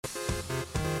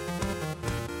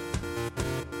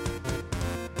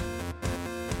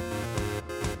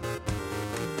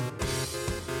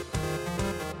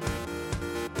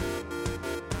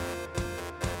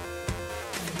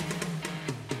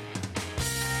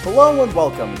Hello and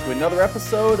welcome to another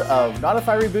episode of Not If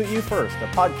I Reboot You First, a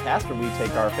podcast where we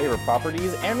take our favorite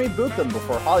properties and reboot them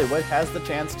before Hollywood has the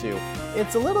chance to.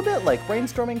 It's a little bit like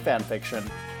brainstorming fanfiction.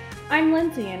 I'm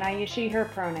Lindsay and I use she, her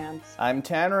pronouns. I'm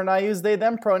Tanner and I use they,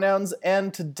 them pronouns,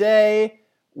 and today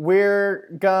we're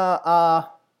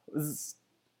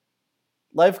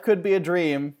Life Could Be a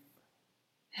Dream.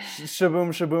 Shaboom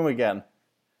Shaboom again.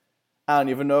 I don't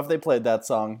even know if they played that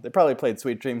song. They probably played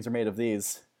Sweet Dreams Are Made of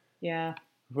These. Yeah.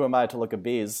 Who am I to look at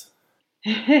bees?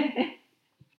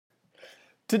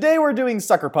 Today we're doing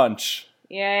Sucker Punch.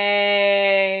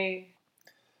 Yay!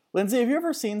 Lindsay, have you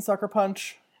ever seen Sucker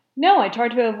Punch? No, I tried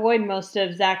to avoid most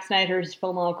of Zack Snyder's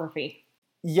filmography.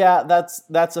 Yeah,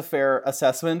 that's a fair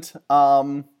assessment.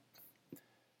 In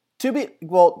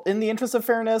the interest of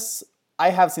fairness, I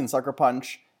have seen Sucker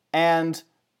Punch, and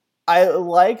I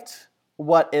liked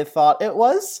what it thought it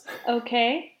was.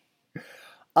 Okay.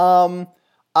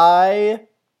 I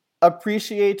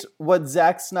appreciate what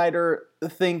Zack Snyder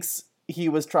thinks he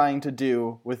was trying to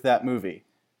do with that movie.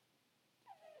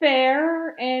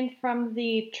 Fair, and from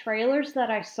the trailers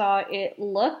that I saw, it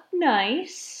looked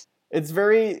nice. It's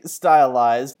very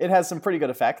stylized. It has some pretty good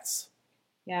effects.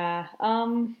 Yeah,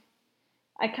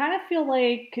 I kind of feel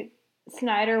like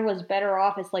Snyder was better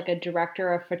off as like a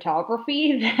director of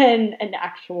photography than an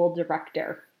actual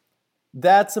director.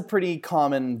 That's a pretty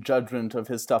common judgment of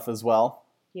his stuff as well.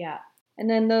 Yeah. And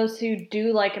then those who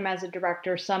do like him as a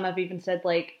director, some have even said,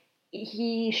 like,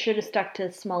 he should have stuck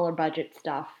to smaller budget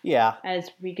stuff. Yeah.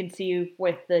 As we can see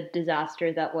with the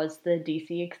disaster that was the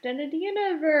DC Extended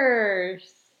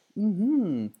Universe.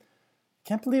 Mm-hmm.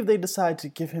 Can't believe they decided to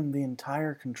give him the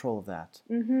entire control of that.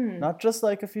 Mm-hmm. Not just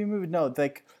like a few movies. No,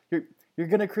 like, you're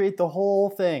gonna create the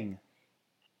whole thing.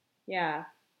 Yeah.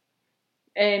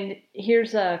 And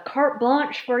here's a carte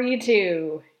blanche for you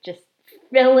too. Just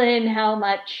fill in how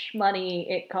much money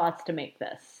it costs to make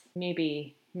this.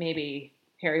 Maybe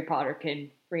Harry Potter can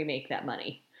remake that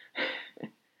money.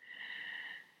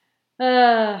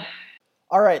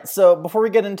 Alright, so before we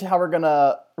get into how we're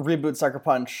gonna reboot Sucker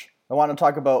Punch, I want to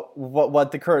talk about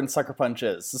what the current Sucker Punch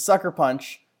is. The Sucker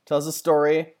Punch tells a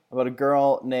story about a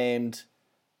girl named,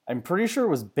 I'm pretty sure it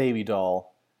was Baby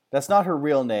Doll. That's not her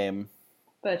real name.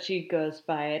 But she goes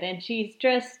by it, and she's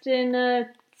dressed in a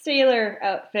sailor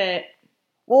outfit.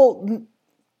 Well,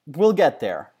 we'll get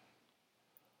there.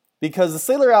 Because the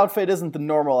sailor outfit isn't the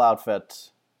normal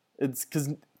outfit. It's because...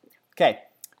 Okay,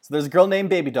 so there's a girl named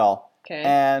Baby Doll. Okay.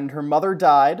 And her mother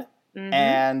died, Mm-hmm.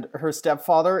 and her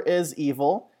stepfather is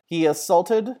evil. He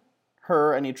assaulted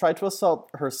her, and he tried to assault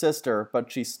her sister, but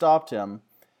she stopped him.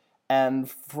 And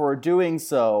for doing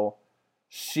so,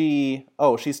 she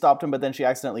stopped him, but then she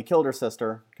accidentally killed her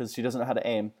sister, because she doesn't know how to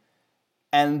aim.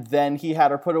 And then he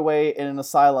had her put away in an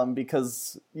asylum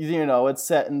because, it's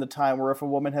set in the time where if a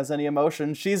woman has any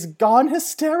emotion, she's gone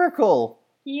hysterical.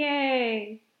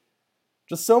 Yay.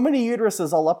 Just so many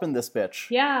uteruses all up in this bitch.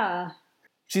 Yeah.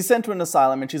 She's sent to an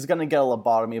asylum and she's going to get a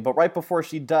lobotomy, but right before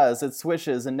she does, it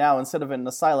switches, and now instead of in an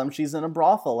asylum, she's in a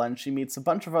brothel, and she meets a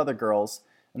bunch of other girls,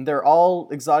 and they're all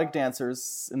exotic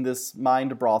dancers in this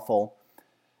mind brothel.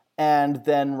 And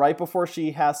then right before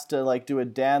she has to, do a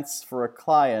dance for a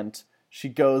client, she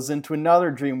goes into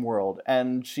another dream world,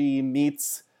 and she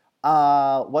meets,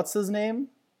 what's his name?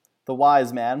 The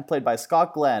Wise Man, played by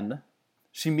Scott Glenn.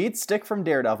 She meets Stick from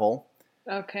Daredevil.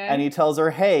 Okay. And he tells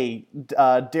her, hey,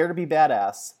 dare to be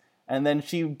badass. And then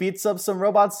she beats up some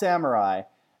robot samurai.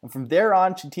 And from there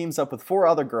on, she teams up with 4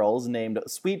 other girls named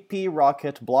Sweet Pea,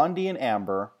 Rocket, Blondie, and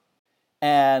Amber.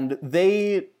 And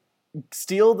they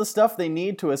steal the stuff they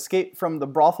need to escape from the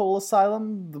brothel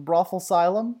asylum.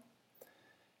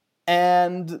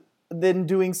 And then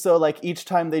doing so, each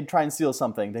time they try and steal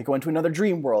something, they go into another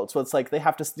dream world. So it's they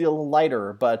have to steal a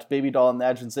lighter, but Baby Doll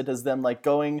imagines it as them,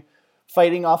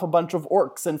 fighting off a bunch of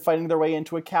orcs and fighting their way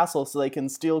into a castle so they can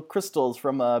steal crystals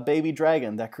from a baby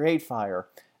dragon that create fire.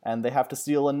 And they have to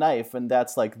steal a knife, and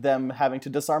that's them having to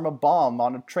disarm a bomb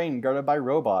on a train guarded by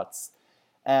robots.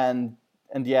 And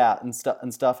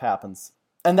stuff happens.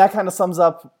 And that kind of sums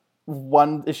up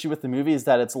one issue with the movie, is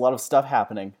that it's a lot of stuff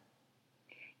happening.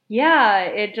 Yeah,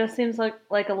 it just seems like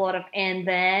a lot of and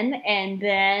then.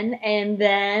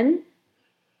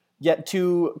 Yet,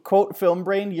 to quote Film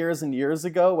Brain years and years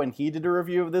ago, when he did a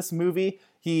review of this movie,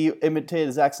 he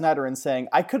imitated Zack Snyder in saying,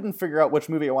 I couldn't figure out which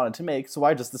movie I wanted to make, so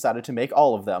I just decided to make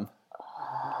all of them.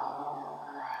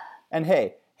 And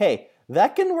hey,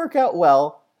 that can work out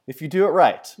well if you do it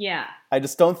right. Yeah. I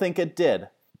just don't think it did.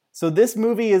 So this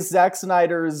movie is Zack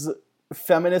Snyder's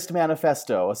feminist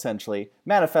manifesto, essentially.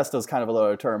 Manifesto is kind of a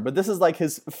loaded term, but this is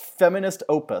his feminist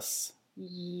opus.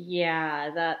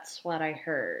 Yeah, that's what I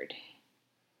heard.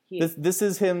 This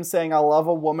is him saying, I love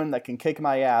a woman that can kick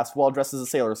my ass while dressed as a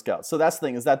Sailor Scout. So that's the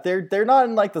thing, is that they're not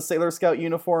in like the Sailor Scout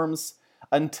uniforms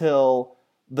until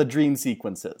the dream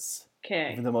sequences.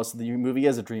 Okay. Even though most of the movie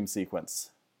is a dream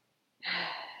sequence.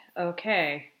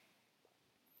 Okay.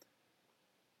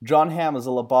 John Hamm is a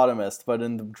lobotomist, but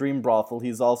in the dream brothel,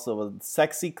 he's also a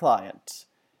sexy client.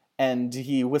 And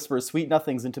he whispers sweet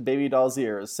nothings into Baby Doll's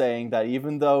ears, saying that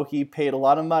even though he paid a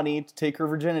lot of money to take her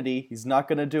virginity, he's not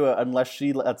going to do it unless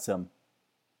she lets him.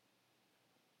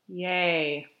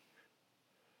 Yay.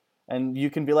 And you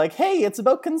can be like, hey, it's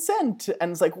about consent.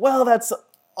 And it's like, well, that's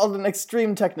an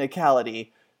extreme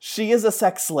technicality. She is a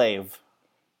sex slave.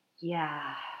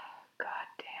 Yeah. God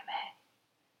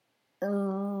damn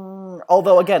it.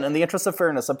 Although, again, in the interest of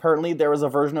fairness, apparently there was a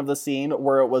version of the scene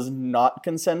where it was not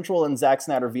consensual and Zack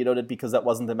Snyder vetoed it because that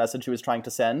wasn't the message he was trying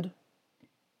to send.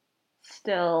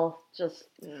 Still, just...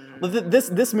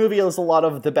 This movie has a lot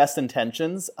of the best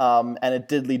intentions, and it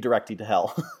did lead directly to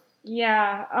hell.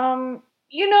 Yeah,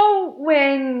 you know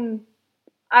when,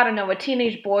 I don't know, a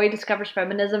teenage boy discovers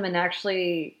feminism and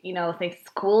actually, thinks it's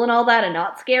cool and all that and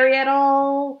not scary at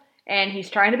all, and he's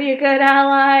trying to be a good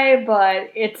ally,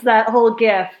 but it's that whole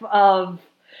gif of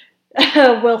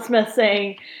Will Smith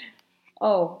saying,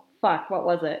 oh, fuck, what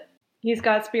was it? He's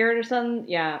got spirit or something?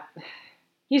 Yeah.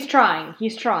 He's trying.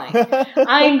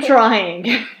 I'm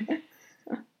trying.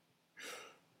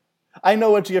 I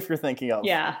know what gif you're thinking of.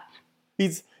 Yeah.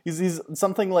 He's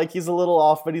something like he's a little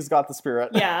off, but he's got the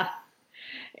spirit. Yeah.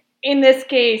 In this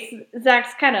case,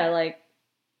 Zach's kind of like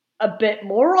a bit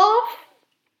more off,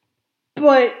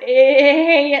 but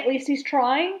hey, at least he's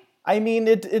trying. I mean,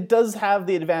 it does have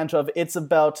the advantage of it's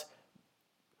about...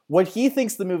 What he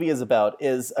thinks the movie is about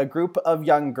is a group of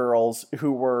young girls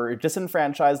who were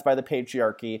disenfranchised by the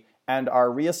patriarchy and are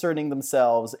reasserting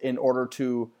themselves in order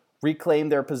to reclaim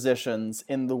their positions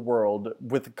in the world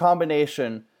with a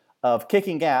combination of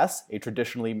kicking ass, a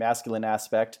traditionally masculine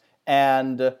aspect,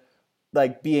 and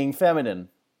like being feminine,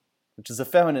 which is a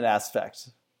feminine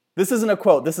aspect. This isn't a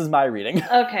quote, this is my reading.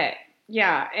 Okay,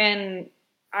 yeah, and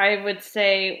I would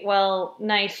say, well,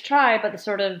 nice try, but the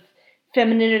sort of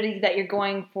femininity that you're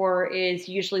going for is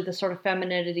usually the sort of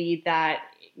femininity that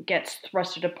gets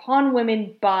thrusted upon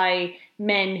women by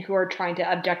men who are trying to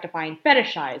objectify and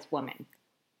fetishize women.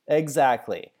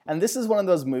 Exactly. And this is one of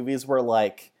those movies where,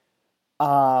 like,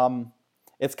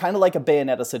 it's kind of like a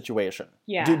Bayonetta situation.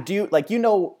 Yeah. Do you, like, you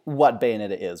know what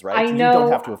Bayonetta is, right? I know. You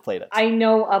don't have to have played it. I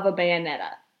know of a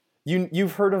Bayonetta.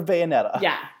 You've heard of Bayonetta.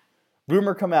 Yeah.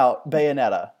 Rumor come out,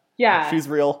 Bayonetta. Yeah. She's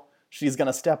real. She's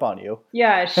gonna step on you.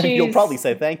 Yeah, she's... You'll probably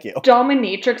say thank you.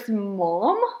 Dominatrix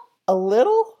mom? A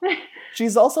little?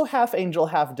 She's also half angel,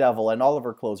 half devil, and all of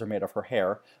her clothes are made of her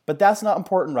hair. But that's not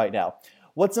important right now.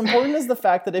 What's important is the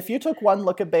fact that if you took one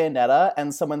look at Bayonetta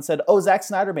and someone said, oh, Zack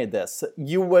Snyder made this,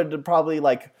 you would probably,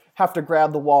 like, have to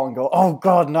grab the wall and go, oh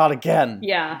god, not again.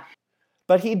 Yeah.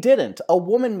 But he didn't. A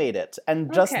woman made it.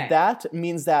 And just that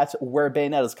means that where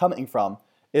Bayonetta's coming from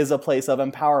is a place of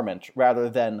empowerment rather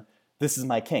than, this is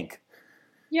my kink.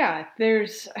 Yeah,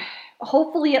 there's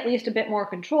hopefully at least a bit more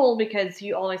control because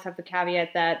you always have the caveat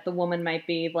that the woman might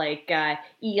be like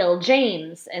E.L.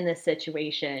 James in this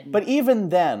situation. But even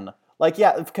then, like,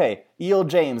 yeah, okay, E.L.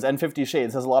 James and 50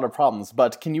 Shades has a lot of problems,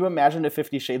 but can you imagine if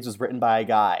 50 Shades was written by a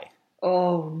guy?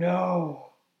 Oh, no.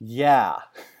 Yeah.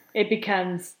 It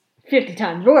becomes 50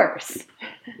 times worse.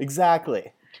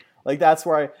 Exactly. Like, that's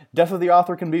where Death of the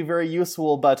Author can be very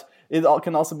useful, but it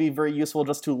can also be very useful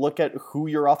just to look at who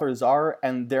your authors are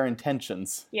and their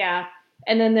intentions. Yeah.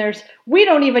 And then there's, we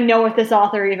don't even know if this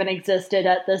author even existed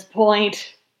at this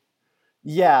point.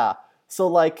 Yeah. So,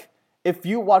 like, if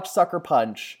you watch Sucker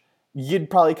Punch,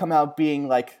 you'd probably come out being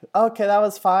like, okay, that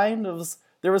was fine.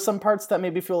 There were some parts that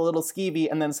made me feel a little skeevy,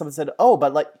 and then someone said, oh,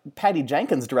 but, like, Patty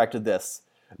Jenkins directed this.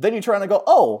 Then you turn and go,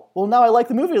 oh, well, now I like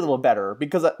the movie a little better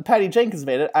because Patty Jenkins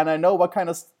made it, and I know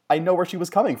I know where she was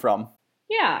coming from.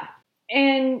 Yeah.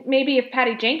 And maybe if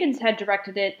Patty Jenkins had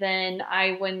directed it, then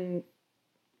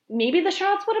maybe the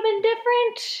shots would have been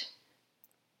different.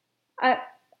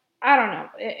 I don't know.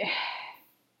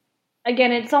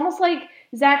 Again, it's almost like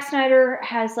Zack Snyder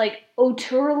has, like,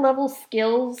 auteur-level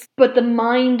skills, but the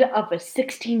mind of a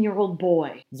 16-year-old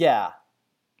boy. Yeah.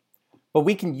 But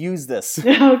we can use this.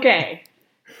 Okay.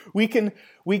 We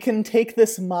can take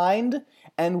this mind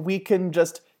and we can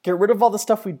just get rid of all the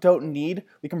stuff we don't need.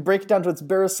 We can break it down to its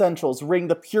bare essentials, wring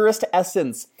the purest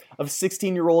essence of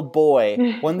 16-year-old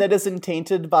boy, one that isn't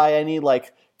tainted by any,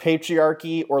 like,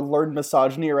 patriarchy or learned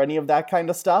misogyny or any of that kind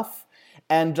of stuff,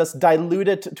 and just dilute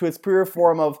it to its pure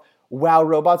form of, wow,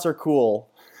 robots are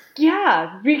cool.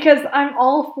 Yeah, because I'm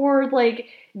all for, like,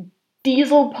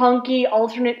 diesel punky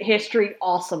alternate history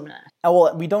awesomeness. Oh,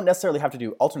 well, we don't necessarily have to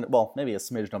do alternate. Well, maybe a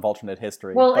smidgen of alternate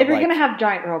history. Well, but if you're like, gonna have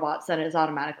giant robots, then it's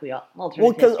automatically alternate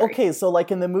well, history. okay, so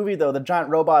like in the movie though, the giant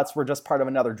robots were just part of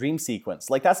another dream sequence.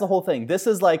 Like that's the whole thing. This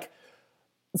is like,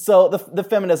 so the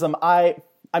feminism.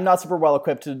 I'm not super well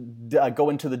equipped to go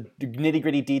into the nitty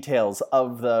gritty details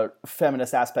of the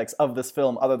feminist aspects of this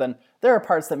film. Other than there are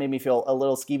parts that made me feel a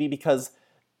little skeevy because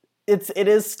it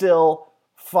is still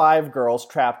 5 girls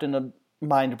trapped in a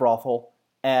mind brothel,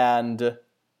 and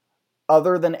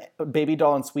other than Baby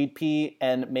Doll and Sweet Pea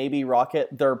and maybe Rocket,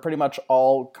 they're pretty much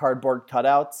all cardboard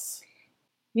cutouts.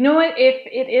 You know what? If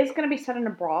it is going to be set in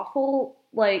a brothel,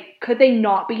 like, could they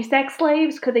not be sex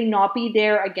slaves? Could they not be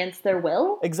there against their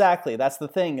will? Exactly. That's the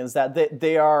thing, is that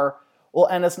they are, well,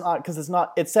 and it's not, because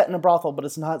it's set in a brothel, but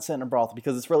it's not set in a brothel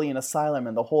because it's really an asylum,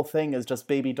 and the whole thing is just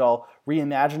Baby Doll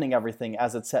reimagining everything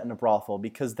as it's set in a brothel,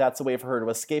 because that's a way for her to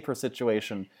escape her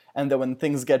situation. And then when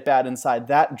things get bad inside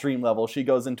that dream level, she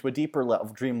goes into a deeper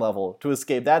dream level to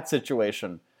escape that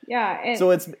situation. Yeah. And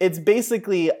So it's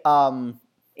basically,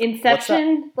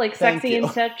 Inception? Like Thank sexy you.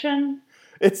 Inception?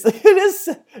 it's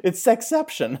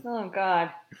sexception. Oh, God.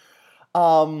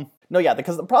 No, yeah,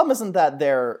 because the problem isn't that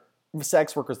they're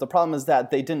sex workers. The problem is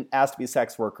that they didn't ask to be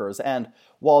sex workers. And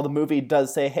while the movie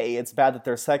does say, hey, it's bad that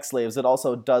they're sex slaves, it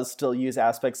also does still use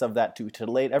aspects of that to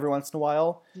titillate every once in a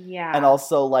while. Yeah. And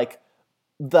also, like,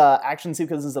 the action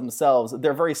sequences themselves,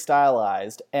 they're very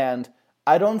stylized. And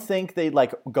I don't think they,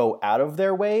 like, go out of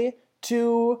their way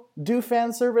to do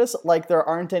fan service. Like, there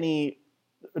aren't any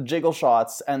jiggle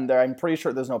shots, and I'm pretty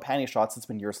sure there's no panty shots. It's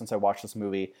been years since I watched this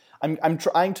movie. I'm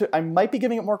trying to, I might be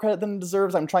giving it more credit than it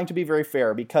deserves. I'm trying to be very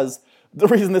fair, because the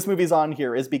reason this movie's on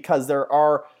here is because there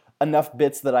are enough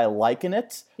bits that I like in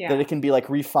it that it can be like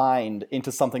refined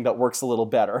into something that works a little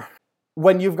better.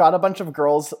 When you've got a bunch of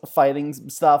girls fighting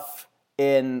stuff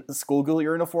in schoolgirl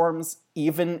uniforms,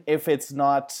 even if it's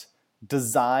not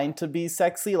designed to be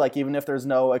sexy, like even if there's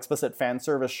no explicit fan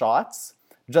service shots,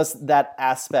 just that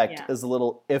aspect is a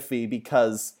little iffy,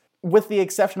 because with the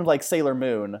exception of like Sailor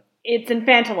Moon, it's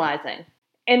infantilizing.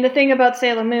 And the thing about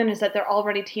Sailor Moon is that they're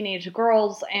already teenage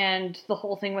girls, and the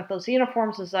whole thing with those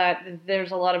uniforms is that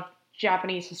there's a lot of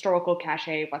Japanese historical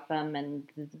cachet with them, and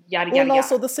yada yada well, and yada.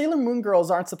 also the Sailor Moon girls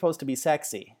aren't supposed to be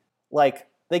sexy. Like,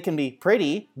 they can be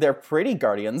pretty. They're pretty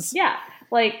guardians. Yeah,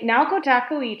 like Naoko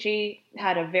Takeuchi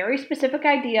had a very specific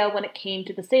idea when it came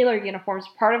to the sailor uniforms.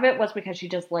 Part of it was because she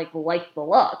just liked the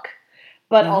look,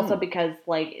 but also because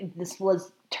like this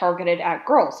was targeted at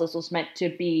girls. This was meant to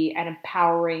be an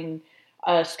empowering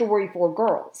story for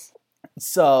girls.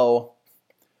 So,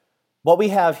 what we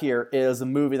have here is a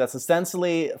movie that's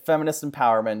ostensibly feminist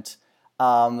empowerment,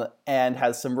 and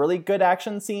has some really good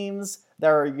action scenes that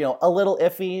are, you know, a little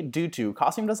iffy due to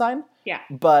costume design. Yeah.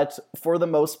 But for the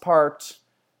most part,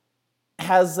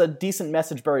 has a decent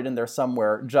message buried in there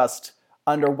somewhere, just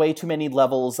under way too many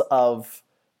levels of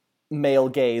male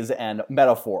gaze and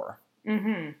metaphor.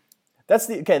 Mm-hmm. That's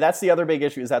the other big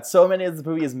issue, is that so many of the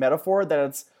movie is metaphor that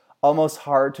it's almost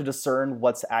hard to discern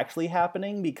what's actually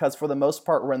happening, because for the most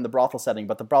part we're in the brothel setting,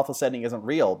 but the brothel setting isn't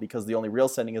real, because the only real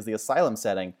setting is the asylum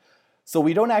setting. So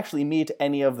we don't actually meet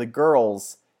any of the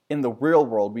girls in the real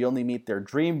world. We only meet their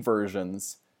dream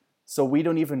versions. So we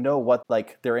don't even know what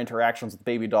like their interactions with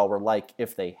Baby Doll were like,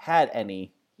 if they had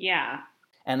any. Yeah.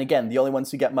 And again, the only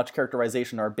ones who get much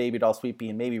characterization are Baby Doll, Sweet Pea,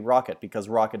 and maybe Rocket, because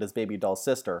Rocket is Baby Doll's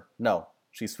sister. No,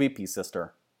 she's Sweet Pea's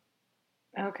sister.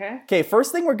 Okay. Okay,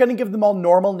 first thing, we're going to give them all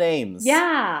normal names.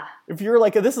 Yeah. If you're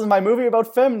like, this is my movie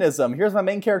about feminism, here's my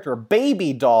main character,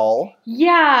 Baby Doll.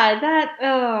 Yeah,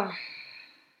 that,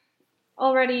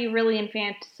 already really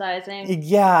infantilizing.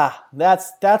 Yeah,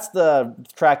 that's the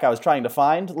track I was trying to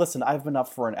find. Listen, I've been up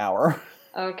for an hour.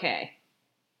 Okay.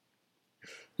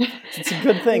 It's a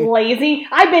good thing. Lazy.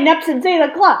 I've been up since 8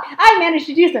 o'clock. I managed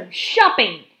to do some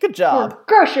shopping. Good job. For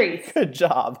groceries. Good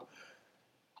job.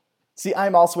 See,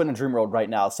 I'm also in a dream world right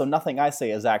now, so nothing I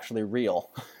say is actually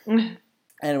real.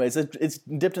 Anyways, it's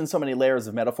dipped in so many layers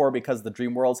of metaphor because of the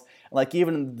dream worlds. Like,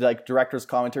 even like director's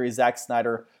commentary, Zack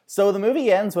Snyder. So the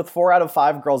movie ends with 4 out of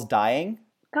 5 girls dying.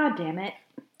 God damn it.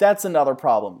 That's another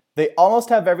problem. They almost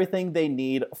have everything they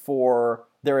need for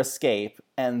their escape,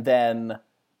 and then,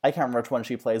 I can't remember which one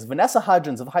she plays, Vanessa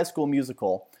Hudgens of High School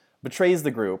Musical betrays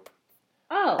the group.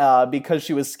 Oh. Because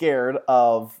she was scared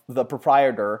of the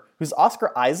proprietor, who's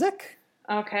Oscar Isaac.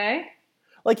 Okay.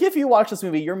 Like, if you watch this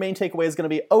movie, your main takeaway is going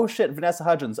to be, oh shit, Vanessa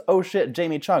Hudgens, oh shit,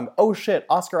 Jamie Chung, oh shit,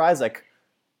 Oscar Isaac.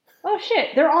 Oh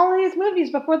shit, they're all in these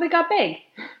movies before they got big.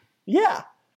 Yeah.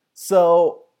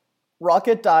 So,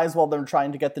 Rocket dies while they're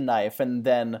trying to get the knife, and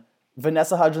then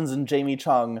Vanessa Hudgens and Jamie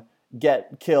Chung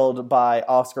get killed by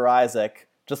Oscar Isaac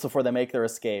just before they make their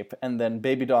escape, and then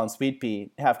Baby Doll and Sweet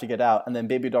Pea have to get out, and then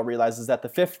Baby Doll realizes that the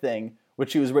fifth thing,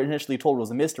 which she was initially told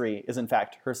was a mystery, is in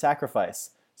fact her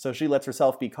sacrifice. So she lets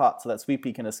herself be caught so that Sweet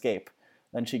Pea can escape.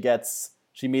 Then she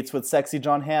meets with Sexy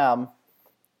John Hamm,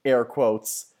 air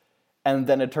quotes, and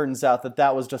then it turns out that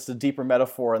that was just a deeper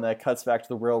metaphor, and then it cuts back to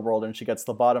the real world and she gets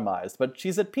lobotomized. But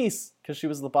she's at peace because she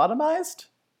was lobotomized?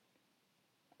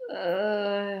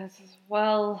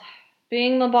 Well,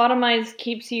 being lobotomized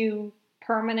keeps you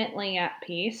permanently at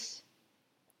peace.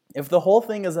 If the whole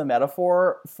thing is a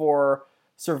metaphor for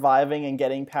surviving and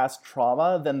getting past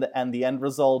trauma, then the end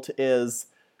result is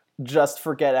just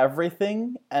forget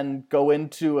everything and go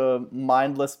into a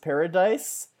mindless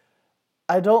paradise,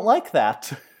 I don't like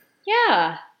that.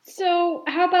 Yeah, so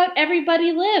how about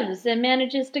everybody lives and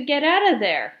manages to get out of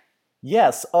there?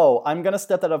 Yes, I'm going to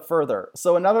step that up further.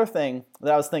 So another thing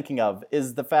that I was thinking of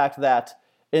is the fact that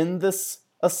in this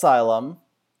asylum,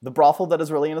 the brothel that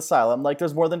is really an asylum, like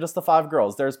there's more than just the 5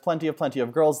 girls. There's plenty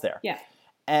of girls there. Yeah.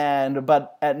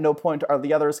 But at no point are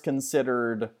the others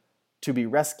considered to be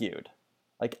rescued.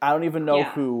 Like, I don't even know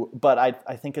who, but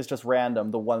I think it's just random,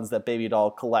 the ones that Baby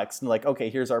Doll collects, and like, okay,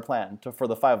 here's our plan for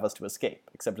the 5 of us to escape.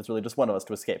 Except it's really just one of us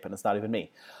to escape, and it's not even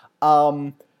me.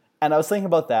 And I was thinking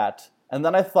about that, and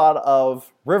then I thought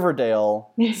of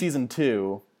Riverdale, Season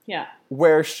 2, yeah,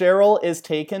 where Cheryl is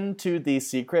taken to the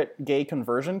secret gay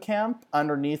conversion camp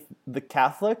underneath the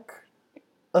Catholic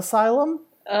asylum.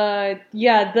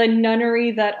 Yeah, the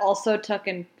nunnery that also took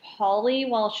in Polly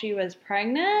while she was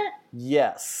pregnant?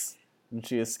 Yes. And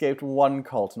she escaped one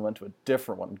cult and went to a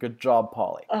different one. Good job,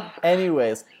 Polly. Oh,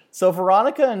 anyways, so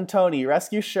Veronica and Tony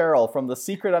rescue Cheryl from the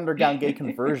secret underground gay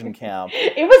conversion camp.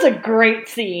 It was a great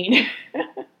scene.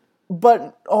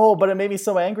 But it made me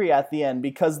so angry at the end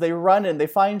because they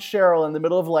find Cheryl in the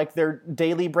middle of like their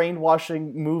daily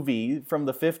brainwashing movie from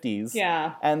the 50s.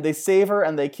 Yeah. And they save her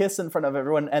and they kiss in front of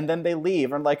everyone and then they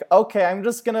leave. And like, okay, I'm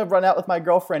just going to run out with my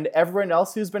girlfriend. Everyone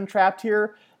else who's been trapped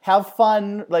here, have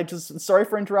fun. Like, just sorry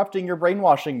for interrupting your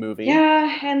brainwashing movie.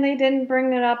 Yeah, and they didn't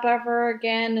bring it up ever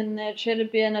again, and it should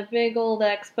have been a big old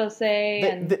expose.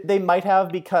 They might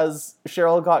have, because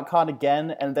Cheryl got caught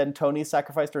again, and then Tony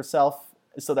sacrificed herself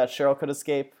so that Cheryl could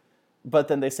escape. But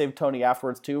then they saved Tony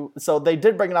afterwards, too. So they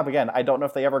did bring it up again. I don't know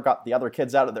if they ever got the other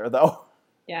kids out of there, though.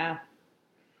 Yeah.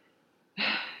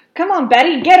 Come on,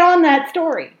 Betty, get on that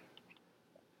story.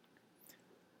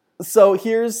 So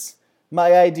here's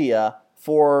my idea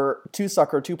for Two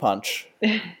Sucker, Two Punch.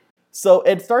 So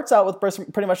it starts out with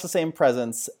pretty much the same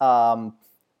presence.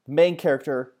 Main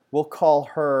character, we'll call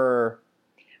her...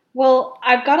 Well,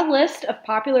 I've got a list of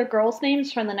popular girls'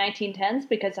 names from the 1910s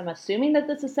because I'm assuming that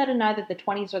this is set in either the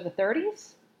 20s or the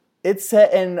 30s. It's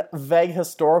set in vague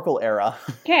historical era.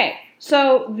 Okay,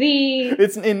 so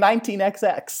It's in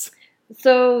 19XX.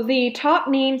 So the top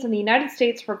names in the United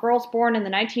States for girls born in the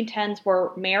 1910s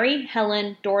were Mary,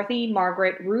 Helen, Dorothy,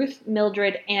 Margaret, Ruth,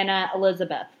 Mildred, Anna,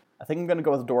 Elizabeth. I think I'm going to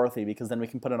go with Dorothy because then we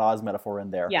can put an Oz metaphor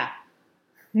in there. Yeah.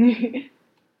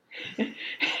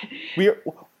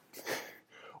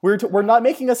 We're not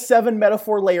making a 7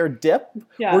 metaphor layer dip.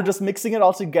 Yeah. We're just mixing it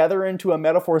all together into a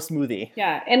metaphor smoothie.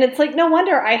 Yeah, and it's like, no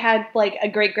wonder I had like a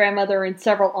great-grandmother and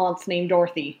several aunts named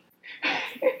Dorothy.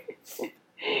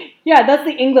 Yeah, that's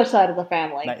the English side of the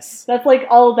family. Nice. That's like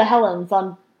all of the Helens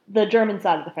on the German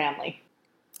side of the family.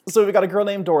 So we've got a girl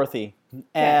named Dorothy,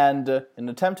 and in an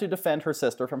attempt to defend her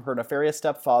sister from her nefarious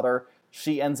stepfather,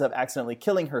 she ends up accidentally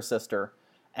killing her sister,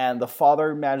 and the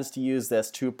father manages to use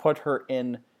this to put her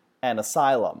in an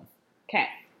asylum. Okay.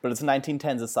 But it's a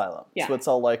 1910s asylum. Yeah. So it's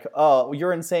all like, oh,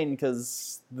 you're insane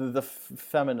because the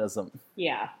feminism.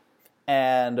 Yeah.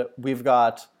 And we've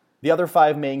got the other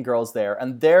 5 main girls there,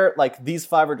 and they're like, these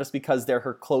 5 are just because they're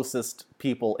her closest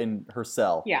people in her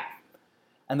cell. Yeah.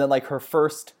 And then like her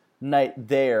first night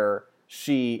there,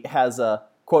 she has a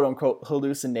quote-unquote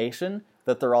hallucination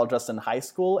that they're all just in high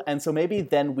school, and so maybe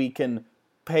then we can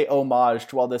pay homage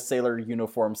to all this sailor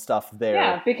uniform stuff there.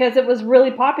 Yeah, because it was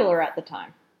really popular at the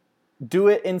time. Do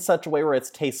it in such a way where it's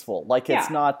tasteful. Like,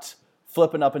 it's not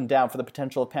flipping up and down for the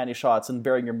potential of panty shots and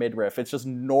burying your midriff. It's just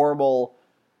normal,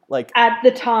 like... At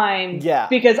the time. Yeah.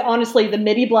 Because, honestly, the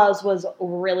midi blouse was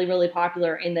really, really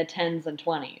popular in the 10s and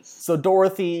 20s. So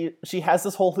Dorothy, she has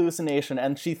this whole hallucination,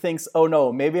 and she thinks, oh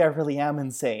no, maybe I really am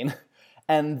insane.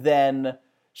 And then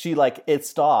she, like, it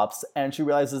stops, and she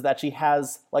realizes that she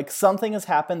has, like, something has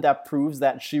happened that proves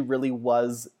that she really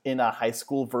was in a high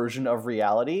school version of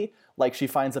reality. Like, she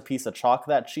finds a piece of chalk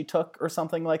that she took or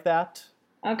something like that.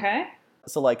 Okay.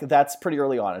 So, like, that's pretty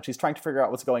early on, and she's trying to figure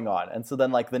out what's going on. And so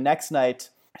then, like, the next night,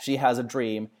 she has a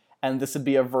dream, and this would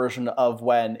be a version of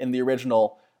when, in the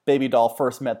original, Baby Doll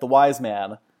first met the wise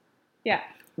man, Yeah.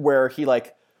 where he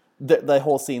like the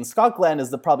whole scene. Scott Glenn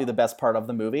is probably the best part of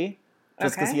the movie,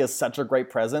 just because Okay. he has such a great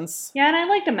presence. Yeah, and I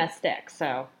like domestic,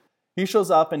 so. He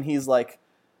shows up and he's like,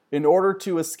 in order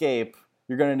to escape,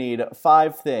 you're going to need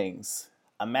 5 things: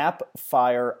 a map,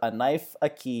 fire, a knife, a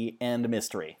key, and a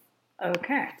mystery.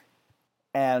 Okay.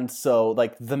 And so,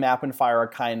 like, the map and fire are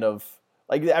kind of,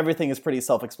 like, everything is pretty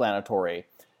self-explanatory.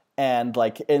 And,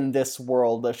 like, in this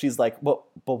world, she's like, but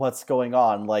what's going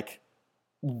on? Like,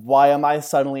 why am I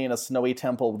suddenly in a snowy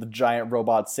temple with a giant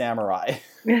robot samurai?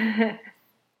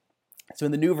 So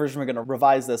in the new version, we're going to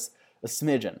revise this a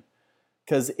smidgen.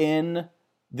 Because in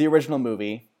the original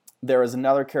movie, there is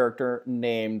another character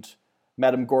named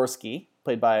Madame Gorsky,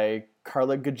 played by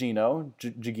Carla Gugino.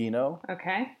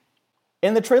 Okay.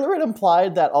 In the trailer, it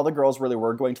implied that all the girls really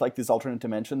were going to like these alternate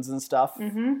dimensions and stuff.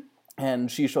 Mm-hmm.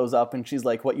 And she shows up and she's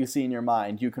like, what you see in your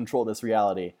mind, you control this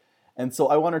reality. And so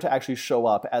I want her to actually show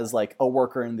up as like a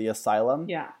worker in the asylum.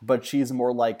 Yeah. But she's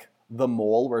more like the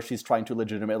mole, where she's trying to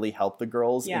legitimately help the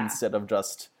girls instead of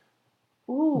just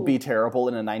be terrible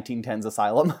in a 1910s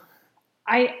asylum.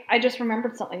 I just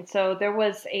remembered something. So there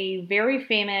was a very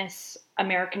famous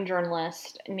American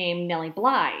journalist named Nellie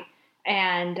Bly.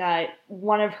 And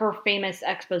one of her famous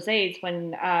exposés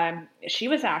when she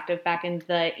was active back in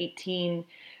the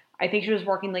I think she was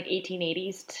working like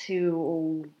 1880s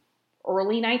to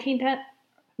early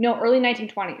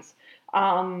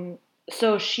 1920s.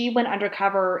 So she went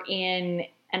undercover in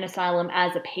an asylum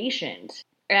as a patient.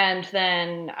 And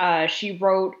then she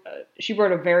wrote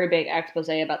a very big expose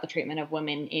about the treatment of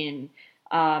women in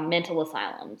mental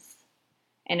asylums.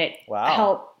 And it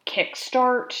helped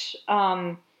kickstart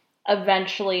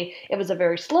eventually, it was a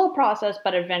very slow process,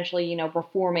 but eventually,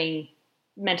 reforming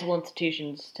mental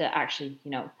institutions to actually,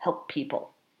 help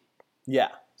people. Yeah.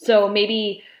 So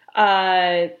maybe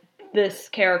this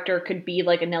character could be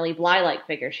like a Nellie Bly-like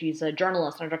figure. She's a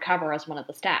journalist undercover as one of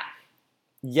the staff.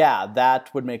 Yeah,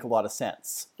 that would make a lot of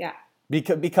sense. Yeah.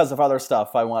 Because of other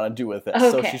stuff I want to do with it.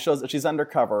 Okay. So she's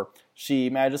undercover.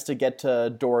 She manages to get to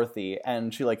Dorothy,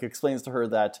 and she like explains to her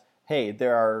that, hey,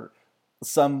 there are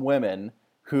some women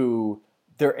who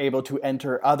they're able to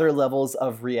enter other levels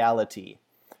of reality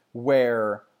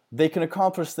where they can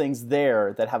accomplish things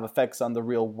there that have effects on the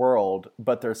real world,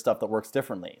 but there's stuff that works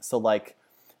differently. So like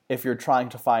if you're trying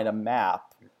to find a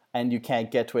map and you can't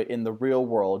get to it in the real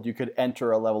world, you could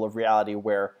enter a level of reality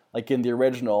where, like in the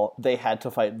original, they had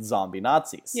to fight zombie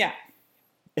Nazis. Yeah.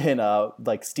 In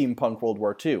like steampunk World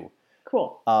War II.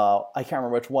 Cool. I can't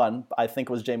remember which one. I think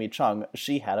it was Jamie Chung.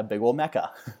 She had a big old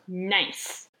mecha.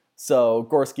 Nice. So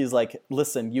Gorsky's like,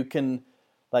 listen, you can,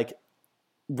 like,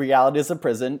 reality is a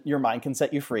prison. Your mind can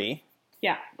set you free.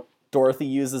 Yeah. Dorothy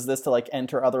uses this to, like,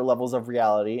 enter other levels of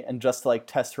reality and just to, like,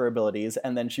 test her abilities.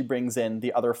 And then she brings in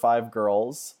the other 5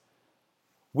 girls.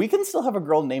 We can still have a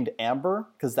girl named Amber,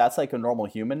 because that's, like, a normal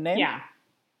human name. Yeah.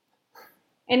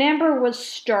 And Amber was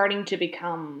starting to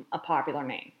become a popular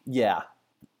name. Yeah.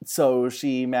 So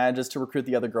she manages to recruit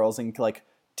the other girls and, like,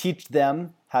 teach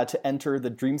them how to enter the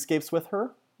dreamscapes with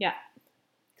her. Yeah.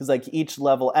 Because, like, each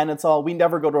level, and it's all, we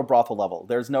never go to a brothel level.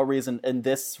 There's no reason, in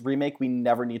this remake, we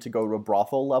never need to go to a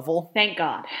brothel level. Thank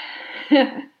God.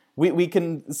 We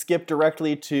can skip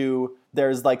directly to,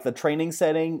 there's, like, the training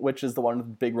setting, which is the one with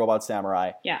the big robot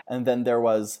samurai. Yeah. And then there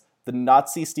was the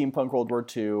Nazi steampunk World War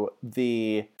II,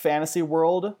 the fantasy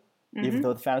world, even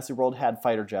though the fantasy world had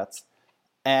fighter jets,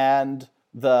 and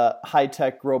the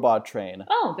high-tech robot train.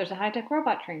 Oh, there's a high-tech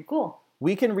robot train. Cool.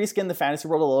 We can reskin the fantasy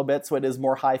world a little bit so it is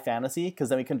more high fantasy, because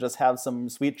then we can just have some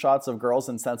sweet shots of girls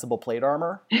in sensible plate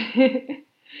armor.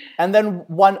 And then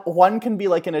one can be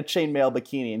like in a chainmail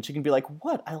bikini, and she can be like,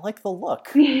 what? I like the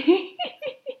look.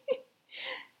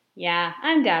 Yeah,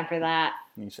 I'm down for that.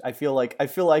 I feel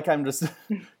like I'm just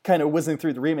kind of whizzing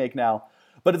through the remake now.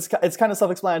 But it's kind of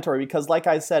self-explanatory, because like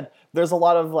I said, there's a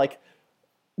lot of like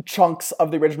chunks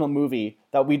of the original movie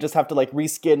that we just have to like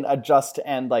reskin, adjust,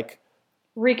 and like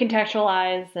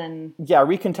recontextualize and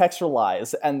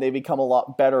recontextualize, and they become a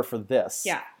lot better for this.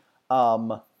 Yeah.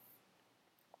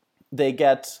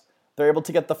 They're able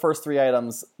to get the first 3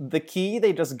 items. The key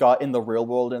they just got in the real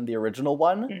world in the original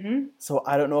one. Mm-hmm. So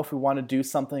I don't know if we want to do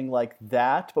something like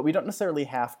that, but we don't necessarily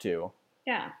have to.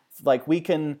 Yeah. Like we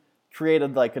can create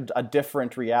a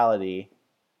different reality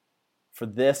for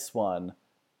this one.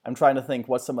 I'm trying to think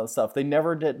what's some of the stuff. They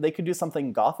never did. They could do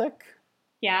something gothic.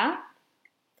 Yeah.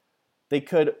 They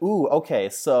could, okay,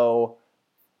 so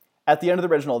at the end of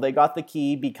the original, they got the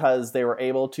key because they were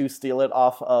able to steal it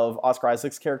off of Oscar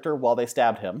Isaac's character while they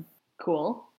stabbed him.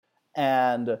 Cool.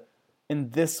 And in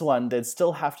this one, they'd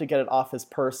still have to get it off his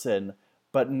person,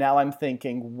 but now I'm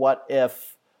thinking, what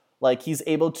if, Like, he's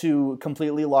able to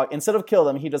completely lock, instead of kill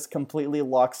them, he just completely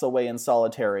locks away in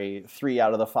solitary 3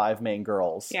 out of the 5 main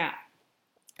girls. Yeah.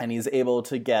 And he's able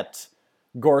to get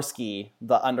Gorski,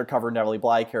 the undercover Neverly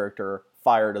Bly character,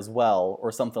 fired as well,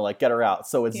 or something, like, get her out.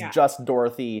 So it's just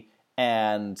Dorothy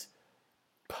and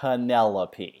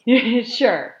Penelope.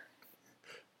 Sure.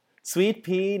 Sweet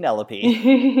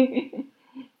Penelope.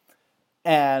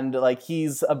 And, like,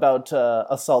 he's about to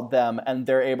assault them, and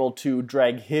they're able to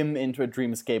drag him into a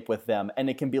dreamscape with them, and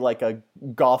it can be like a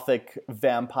gothic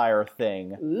vampire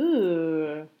thing.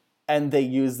 Ooh. And they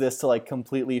use this to, like,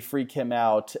 completely freak him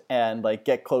out and, like,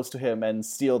 get close to him and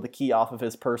steal the key off of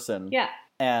his person. Yeah.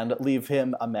 And leave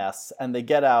him a mess. And they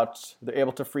get out, they're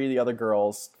able to free the other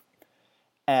girls,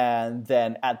 and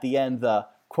then at the end, the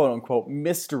quote-unquote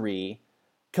mystery,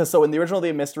 because so in the original,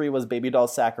 the mystery was Baby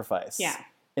Doll's sacrifice. Yeah.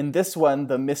 In this one,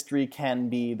 the mystery can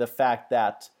be the fact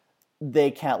that they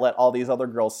can't let all these other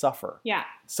girls suffer. Yeah.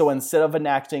 So instead of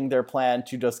enacting their plan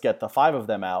to just get the 5 of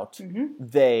them out,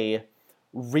 they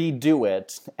redo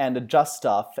it and adjust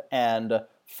stuff and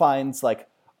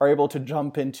are able to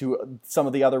jump into some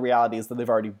of the other realities that they've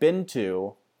already been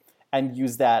to and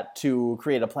use that to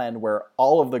create a plan where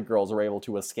all of the girls are able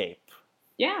to escape.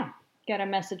 Yeah. Get a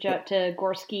message out to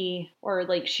Gorski, or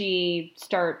like she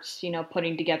starts,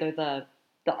 putting together the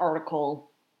article,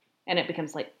 and it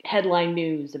becomes like headline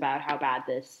news about how bad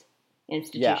this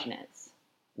institution is.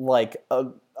 Like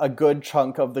a good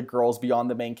chunk of the girls beyond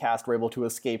the main cast were able to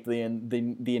escape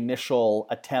the initial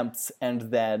attempts, and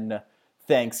then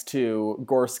thanks to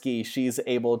Gorski, she's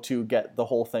able to get the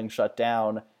whole thing shut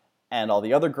down, and all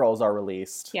the other girls are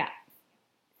released. Yeah.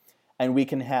 And we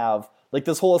can have, like,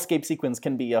 this whole escape sequence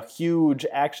can be a huge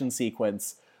action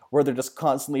sequence where they're just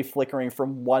constantly flickering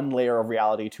from one layer of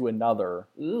reality to another.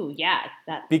 Ooh, yeah.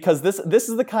 Because this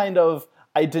is the kind of,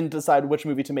 I didn't decide which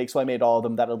movie to make, so I made all of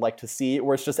them that I'd like to see,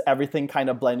 where it's just everything kind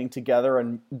of blending together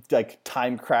and, like,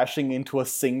 time crashing into a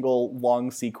single long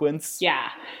sequence. Yeah.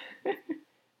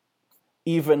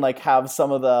 Even, like, have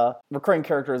some of the recurring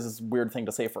characters is a weird thing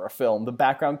to say for a film. The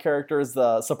background characters,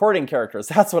 the supporting characters,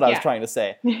 that's what I was trying to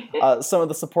say. Some of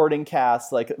the supporting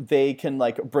cast, like, they can,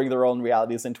 like, bring their own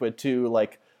realities into it too.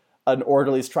 Like, an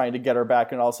orderly's trying to get her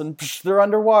back, and all of a sudden, they're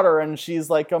underwater, and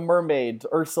she's like a mermaid,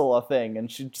 Ursula thing,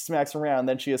 and she smacks around,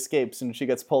 then she escapes, and she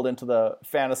gets pulled into the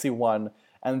fantasy one,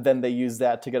 and then they use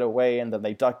that to get away, and then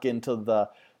they duck into the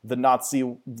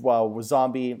Nazi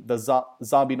zombie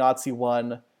Nazi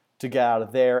one to get out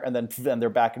of there, and then they're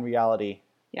back in reality.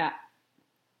 Yeah.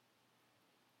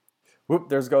 Whoop,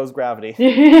 there goes gravity.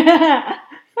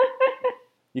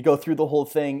 You go through the whole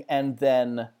thing, and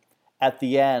then at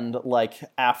the end, like,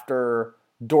 after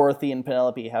Dorothy and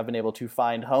Penelope have been able to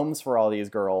find homes for all these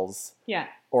girls, yeah,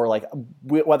 or, like,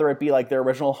 whether it be, like, their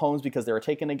original homes because they were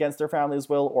taken against their family's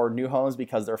will, or new homes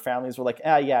because their families were like,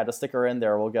 just stick her in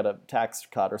there, we'll get a tax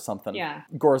cut or something. Yeah.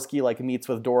 Gorski, like, meets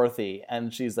with Dorothy,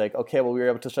 and she's like, okay, well, we were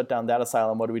able to shut down that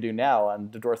asylum, what do we do now?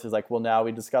 And Dorothy's like, well, now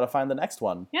we just gotta find the next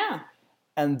one. Yeah.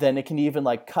 And then it can even,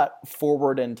 like, cut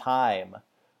forward in time,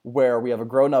 where we have a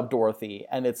grown-up Dorothy,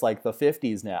 and it's, like, the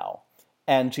 50s now.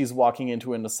 And she's walking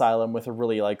into an asylum with a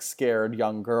really, like, scared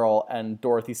young girl, and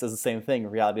Dorothy says the same thing.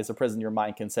 Reality is a prison, your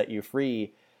mind can set you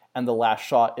free. And the last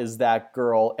shot is that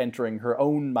girl entering her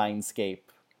own mindscape.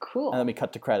 Cool. And then we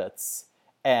cut to credits.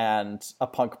 And a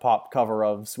punk pop cover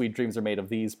of Sweet Dreams Are Made of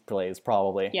These plays,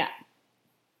 probably. Yeah.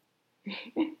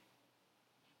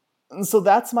 So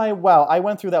that's wow, I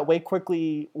went through that way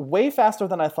quickly, way faster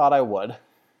than I thought I would.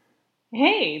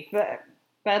 Hey,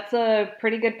 that's a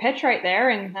pretty good pitch right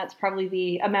there, and that's probably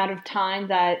the amount of time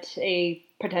that a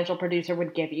potential producer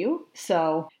would give you.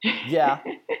 So yeah,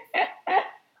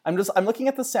 I'm looking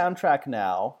at the soundtrack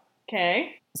now.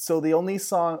 Okay. So the only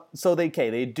song,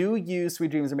 they do use "Sweet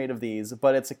Dreams Are Made of These,"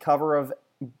 but it's a cover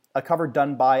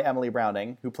done by Emily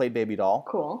Browning, who played Baby Doll.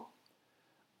 Cool.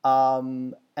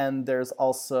 And there's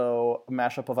also a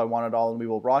mashup of "I Want It All" and "We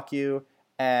Will Rock You."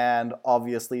 And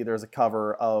obviously there's a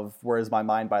cover of "Where Is My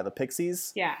Mind" by the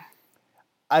Pixies. Yeah.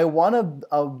 I want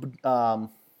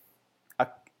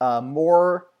a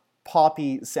more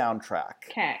poppy soundtrack.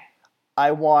 Okay.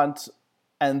 I want,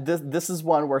 and this is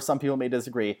one where some people may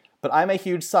disagree, but I'm a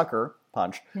huge sucker,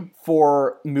 punch,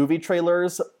 for movie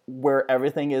trailers where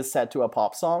everything is set to a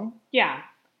pop song. Yeah.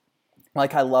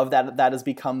 Like, I love that has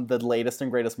become the latest and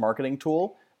greatest marketing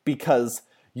tool, because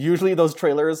usually those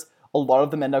trailers, a lot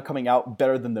of them end up coming out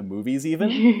better than the movies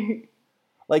even.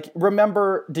 Like,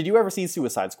 did you ever see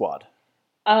Suicide Squad?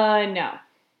 No.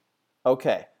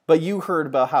 Okay. But you heard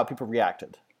about how people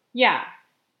reacted. Yeah.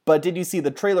 But did you see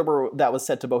the trailer that was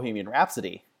set to Bohemian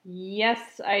Rhapsody?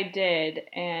 Yes, I did.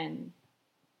 And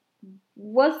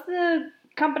was the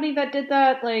company that did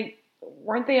that, like,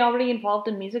 weren't they already involved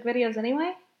in music videos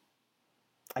anyway?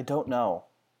 I don't know.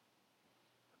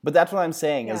 But that's what I'm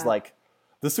saying is, Yeah. like,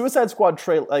 the Suicide Squad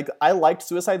trailer, like, I liked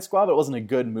Suicide Squad, but it wasn't a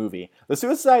good movie. The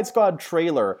Suicide Squad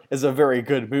trailer is a very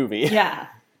good movie. Yeah.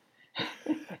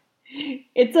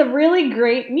 It's a really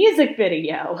great music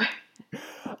video.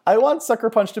 I want Sucker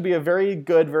Punch to be a very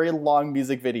good, very long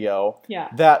music video Yeah.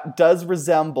 that does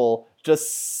resemble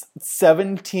just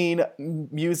 17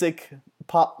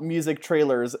 pop music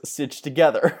trailers stitched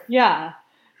together Yeah.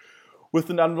 with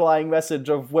an underlying message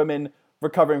of women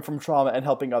recovering from trauma and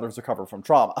helping others recover from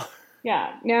trauma.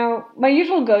 Yeah. Now, my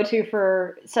usual go-to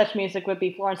for such music would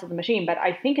be Florence and the Machine, but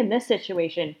I think in this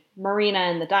situation, Marina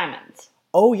and the Diamonds.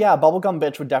 Oh yeah, Bubblegum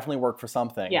Bitch would definitely work for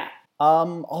something. Yeah.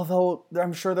 Although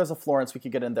I'm sure there's a Florence we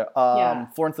could get in there. Yeah.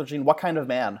 Florence and the Machine, What Kind of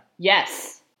Man?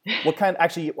 Yes.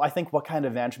 Actually, I think What Kind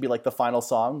of Man should be like the final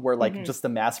song where like just the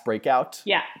mass breakout.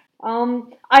 Yeah.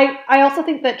 I also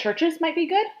think that Churches might be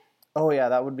good. Oh yeah,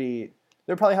 that would be,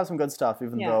 they'd probably have some good stuff,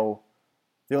 even Yeah. though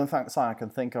the only song I can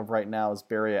think of right now is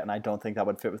Bury It, and I don't think that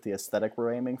would fit with the aesthetic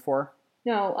we're aiming for.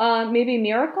 No, maybe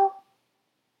Miracle?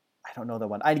 I don't know that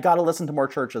one. I gotta listen to more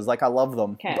Churches, like I love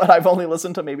them. Okay. But I've only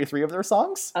listened to maybe 3 of their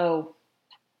songs. Oh.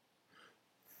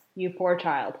 You poor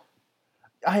child.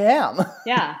 I am.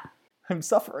 Yeah. I'm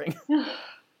suffering.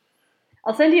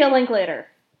 I'll send you a link later.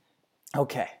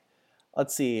 Okay.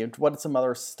 Let's see. What's some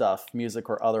other stuff, music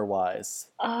or otherwise?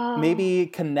 Maybe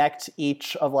connect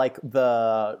each of like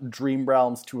the dream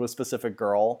realms to a specific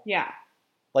girl. Yeah.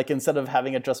 Like instead of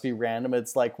having it just be random,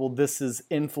 it's like, well, this is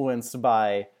influenced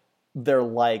by their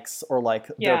likes or like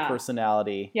their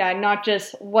personality. Yeah, not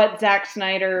just what Zack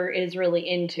Snyder is really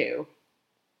into.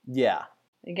 Yeah.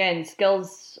 Again,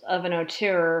 skills of an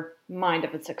auteur, mind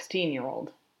of a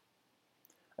 16-year-old.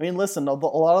 I mean, listen, a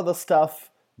lot of the stuff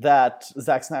that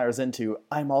Zack Snyder's into,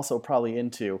 I'm also probably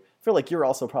into. I feel like you're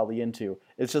also probably into.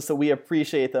 It's just that we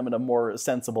appreciate them in a more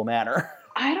sensible manner.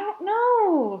 I don't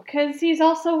know, because he's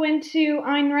also into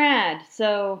Ayn Rand,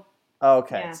 so...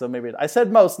 Okay, Yeah. so maybe... I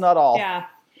said most, not all. Yeah.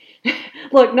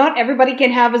 Look, not everybody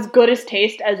can have as good as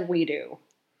taste as we do.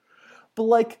 But,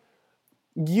 like,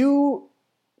 you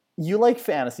like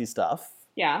fantasy stuff,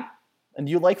 Yeah. and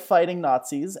you like fighting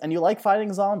Nazis, and you like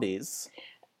fighting zombies.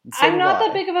 And so I'm do not I.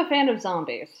 that big of a fan of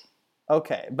zombies.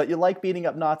 Okay, but you like beating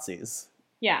up Nazis.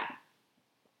 Yeah.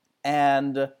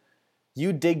 And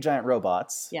you dig giant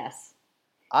robots. Yes.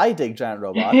 I dig giant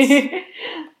robots.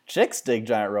 Chicks dig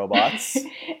giant robots.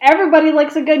 Everybody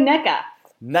likes a good NECA.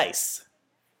 Nice.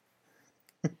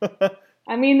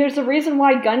 I mean, there's a reason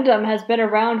why Gundam has been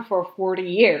around for 40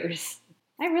 years.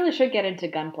 I really should get into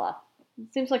Gunpla.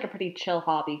 It seems like a pretty chill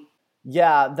hobby.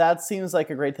 Yeah, that seems like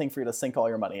a great thing for you to sink all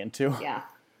your money into. Yeah.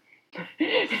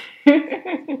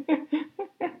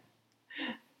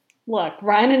 Look,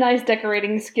 Ryan and I's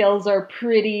decorating skills are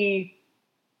pretty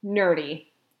nerdy.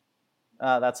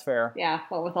 That's fair. Yeah,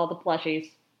 what with all the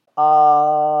plushies.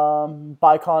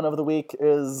 Bicon of the week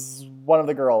is one of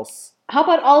the girls. How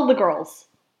about all the girls?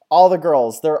 All the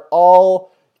girls. They're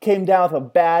all came down with a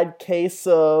bad case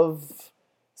of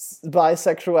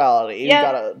bisexuality. Yep. You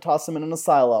gotta toss them in an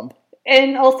asylum.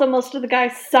 And also most of the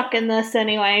guys suck in this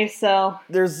anyway, so...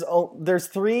 There's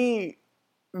 3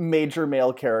 major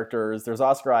male characters. There's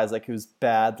Oscar Isaac, who's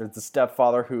bad. There's the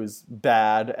stepfather, who's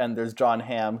bad. And there's John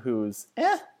Hamm, who's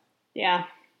Yeah.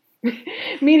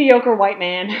 Mediocre white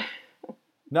man.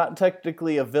 not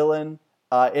technically a villain.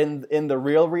 In the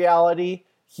real reality,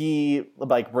 he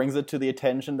like brings it to the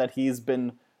attention that he's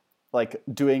been like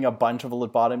doing a bunch of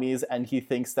lobotomies, and he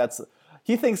thinks 20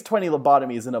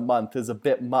 lobotomies in a month is a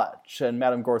bit much. And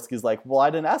Madame Gorski's like, well, I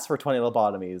didn't ask for 20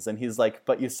 lobotomies. And he's like,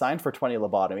 but you signed for 20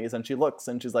 lobotomies. And she looks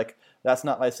and she's like, that's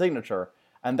not my signature.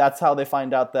 And that's how they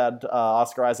find out that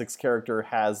Oscar Isaac's character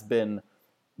has been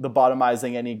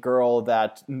lobotomizing any girl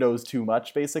that knows too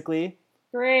much, basically.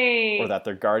 Great. Or that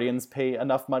their guardians pay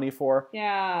enough money for.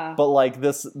 Yeah. But like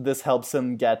this helps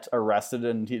him get arrested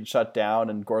and he's shut down,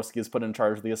 and Gorski is put in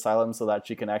charge of the asylum so that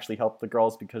she can actually help the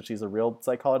girls because she's a real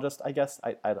psychologist, I guess.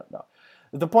 I don't know.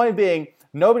 The point being,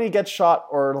 nobody gets shot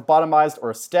or lobotomized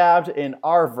or stabbed in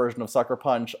our version of Sucker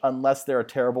Punch unless they're a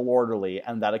terrible orderly,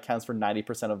 and that accounts for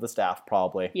 90% of the staff,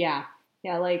 probably. Yeah.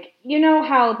 Yeah, like, you know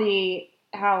how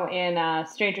in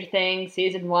Stranger Things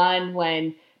Season 1,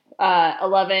 when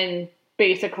 11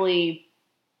 basically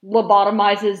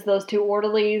lobotomizes those 2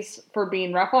 orderlies for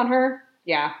being rough on her?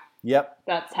 Yeah. Yep.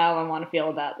 That's how I want to feel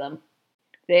about them.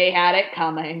 They had it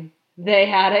coming. They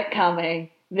had it coming.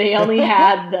 They only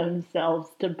had themselves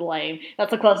to blame.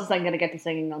 That's the closest I'm going to get to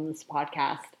singing on this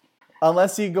podcast.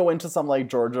 Unless you go into some like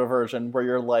Georgia version where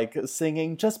you're like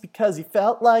singing just because you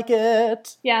felt like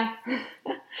it. Yeah.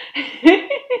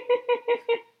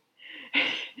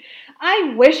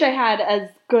 I wish I had as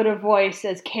good a voice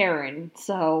as Karen,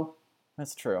 so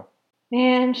That's true.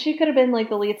 man, she could have been like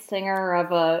the lead singer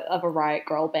of a Riot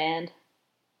Girl band.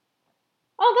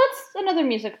 Oh, that's another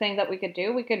music thing that we could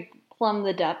do. We could plumb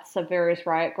the depths of various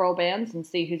Riot Girl bands and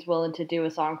see who's willing to do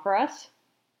a song for us.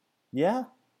 Yeah.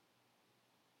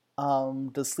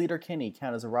 Does Sleater-Kinney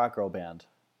count as a rock girl band?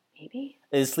 Maybe.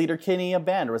 Is Sleater-Kinney a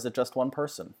band, or is it just one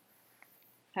person?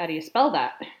 How do you spell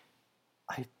that?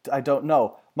 I don't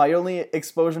know. My only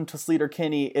exposure to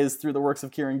Sleater-Kinney is through the works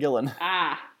of Kieran Gillen.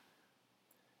 Ah.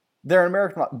 They're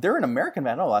an American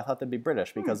band. Oh, I thought they'd be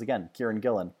British because, again, Kieran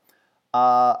Gillen.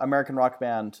 American rock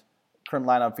band. Current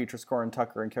lineup features Corin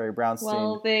Tucker and Carrie Brownstein.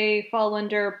 Well, they fall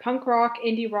under punk rock,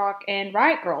 indie rock, and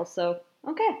Riot Girl, so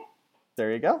okay.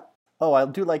 There you go. Oh, I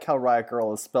do like how Riot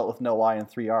Girl is spelt with no I and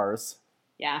 3 R's.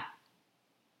 Yeah.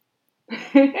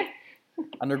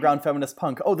 Underground feminist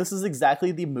punk. Oh, this is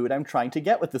exactly the mood I'm trying to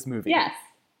get with this movie. Yes.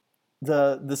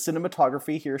 The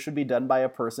cinematography here should be done by a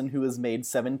person who has made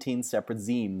 17 separate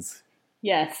zines.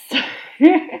 Yes.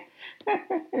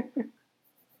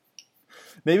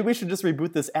 Maybe we should just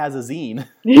reboot this as a zine.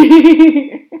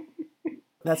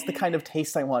 That's the kind of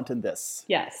taste I want in this.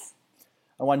 Yes.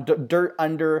 I want dirt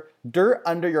under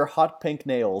your hot pink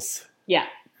nails Yeah.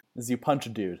 as you punch a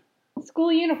dude.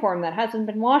 School uniform that hasn't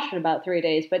been washed in about 3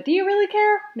 days, but do you really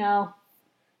care? No.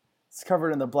 It's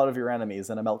covered in the blood of your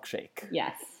enemies and a milkshake.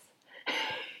 Yes.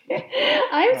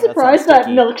 I'm that surprised sounds that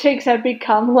sticky. milkshakes have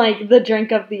become like the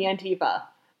drink of the Antifa.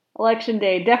 Election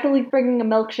day, definitely bringing a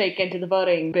milkshake into the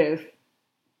voting booth.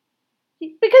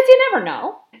 Because you never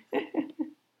know.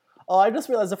 Oh, I just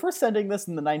realized if we're sending this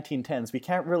in the 1910s, we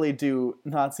can't really do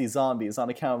Nazi zombies on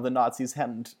account of the Nazis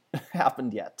hadn't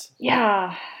happened yet.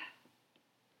 Yeah.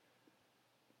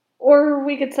 Or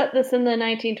we could set this in the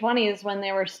 1920s when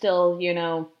they were still,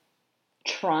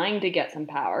 trying to get some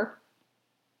power.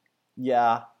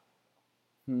 Yeah.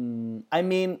 I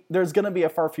mean, there's going to be a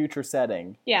far future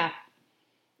setting. Yeah.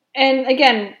 And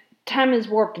again, time is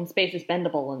warped and space is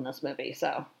bendable in this movie,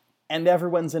 so. And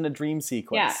everyone's in a dream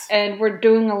sequence. Yeah, and we're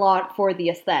doing a lot for the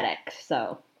aesthetic,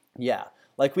 so. Yeah.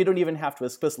 Like, we don't even have to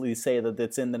explicitly say that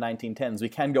it's in the 1910s. We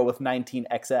can go with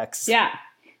 19XX. Yeah.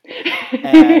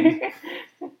 And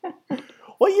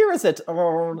what year is it?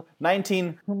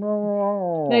 19...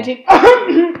 19...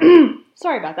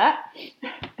 Sorry about that.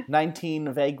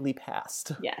 19 vaguely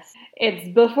past. Yes. It's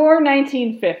before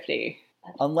 1950.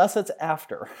 Unless it's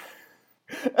after.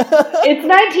 It's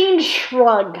 19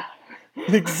 shrug.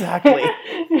 Exactly.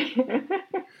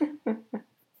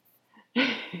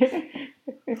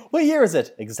 What year is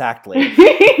it? Exactly.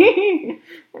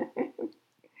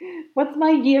 What's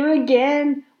my year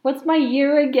again? What's my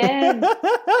year again?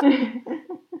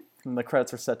 And the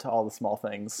credits are set to All the Small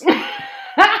Things.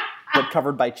 But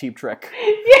covered by Cheap Trick.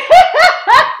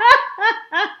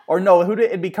 Or no,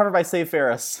 it'd be covered by Save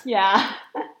Ferris. Yeah.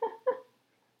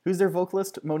 Who's their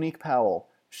vocalist? Monique Powell.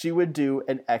 She would do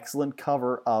an excellent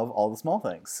cover of All the Small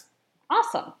Things.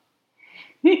 Awesome.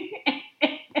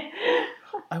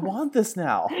 I want this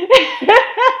now.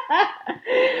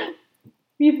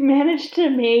 We've managed to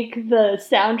make the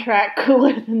soundtrack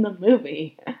cooler than the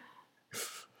movie.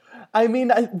 I mean,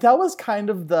 that was kind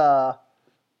of the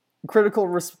critical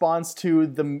response to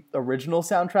the original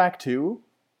soundtrack, too.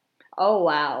 Oh,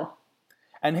 wow.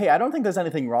 And hey, I don't think there's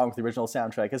anything wrong with the original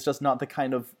soundtrack. It's just not the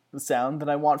kind of sound that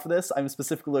I want for this. I'm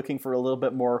specifically looking for a little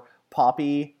bit more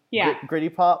poppy, gritty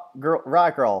pop,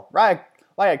 riot girl. Riot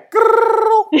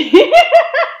girl!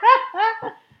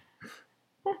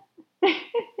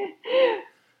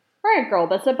 Riot Girl,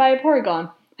 that's it by a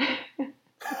Porygon.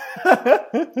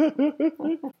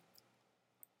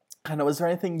 I know, is there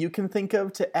anything you can think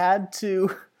of to add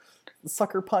to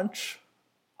Sucker Punch?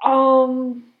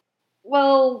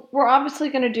 Well, we're obviously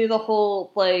going to do the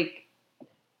whole,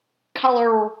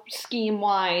 color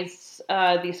scheme-wise,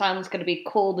 the asylum's going to be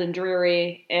cold and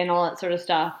dreary and all that sort of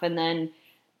stuff, and then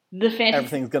the fantasy...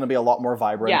 Everything's going to be a lot more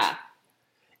vibrant. Yeah.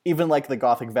 Even, the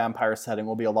gothic vampire setting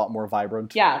will be a lot more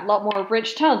vibrant. Yeah, a lot more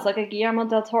rich tones, like a Guillermo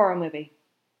del Toro movie.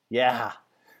 Yeah.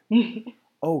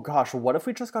 Oh, gosh, what if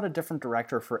we just got a different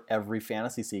director for every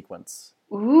fantasy sequence?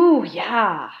 Ooh,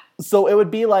 yeah. So it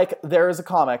would be like, there is a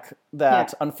comic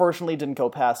that unfortunately didn't go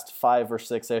past 5 or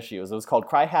 6 issues. It was called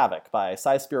Cry Havoc by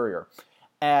Cy Spurrier.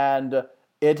 And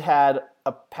it had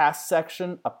a past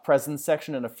section, a present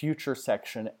section, and a future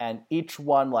section. And each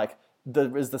one,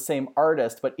 is the same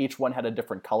artist, but each one had a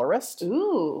different colorist.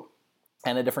 Ooh.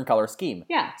 And a different color scheme.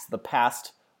 Yeah. So the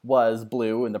past was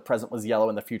blue and the present was yellow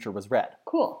and the future was red.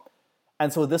 Cool.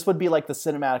 And so this would be like the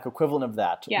cinematic equivalent of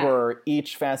that, where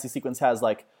each fantasy sequence has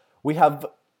like, we have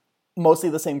mostly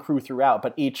the same crew throughout,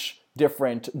 but each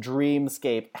different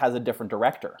dreamscape has a different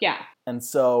director. Yeah. And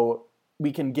so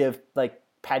we can give, like,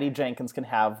 Patty Jenkins can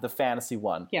have the fantasy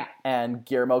one. Yeah. And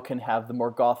Guillermo can have the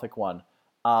more gothic one.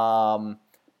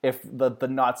 If the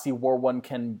Nazi war one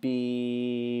can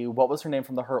be, what was her name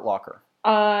from The Hurt Locker?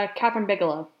 Catherine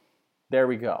Bigelow. There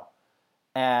we go.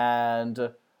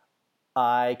 And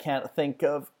I can't think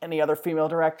of any other female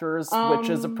directors, which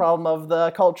is a problem of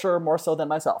the culture more so than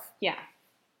myself. Yeah.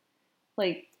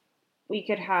 Like, we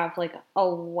could have, like, a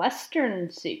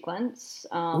Western sequence.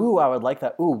 Ooh, I would like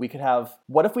that. Ooh, we could have...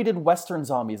 What if we did Western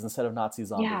zombies instead of Nazi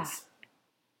zombies? Yeah.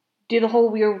 Do the whole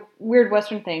weird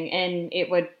Western thing, and it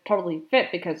would totally fit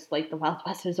because, like, the Wild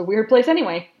West is a weird place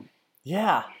anyway.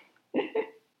 Yeah.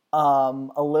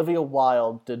 Olivia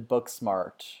Wilde did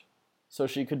Booksmart, so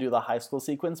she could do the high school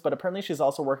sequence, but apparently she's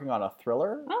also working on a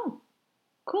thriller. Oh,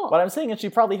 cool. What I'm saying is she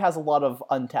probably has a lot of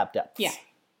untapped depths. Yeah.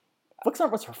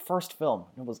 Booksmart was her first film.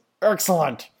 It was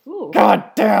excellent. Ooh. God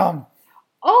damn.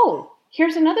 Oh,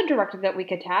 here's another director that we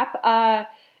could tap.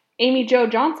 Amy Jo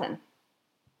Johnson.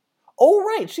 Oh,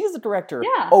 right. She's the director.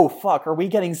 Yeah. Oh, fuck. Are we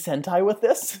getting Sentai with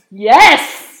this?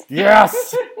 Yes!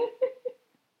 Yes!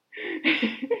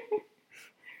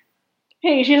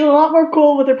 Hey, she's a lot more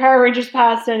cool with her Power Rangers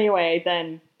past anyway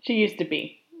than she used to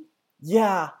be.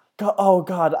 Yeah. Oh,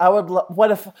 God. I would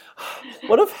what if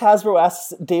Hasbro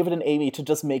asks David and Amy to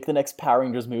just make the next Power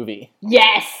Rangers movie?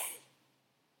 Yes!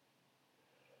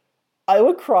 I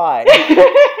would cry.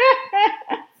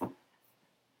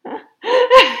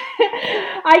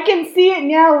 I can see it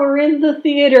now. We're in the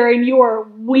theater and you are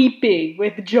weeping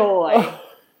with joy.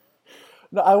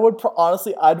 No, I would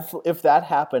honestly. If that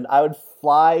happened, I would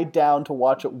fly down to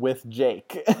watch it with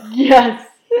Jake. Yes,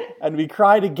 and we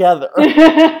cry together.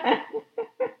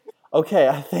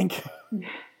 Okay,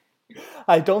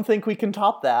 I don't think we can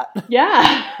top that.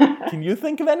 Yeah. Can you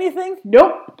think of anything?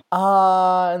 Nope.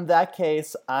 In that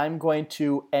case, I'm going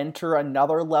to enter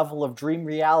another level of dream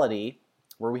reality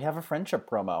where we have a friendship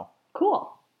promo.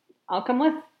 Cool. I'll come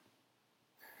with.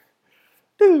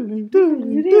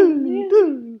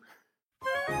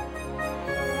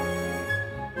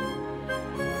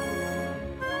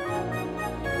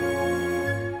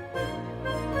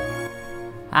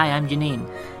 Hi, I'm Janine.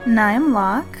 And I'm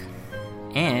Locke.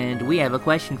 And we have a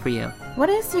question for you. What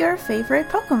is your favorite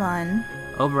Pokemon?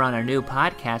 Over on our new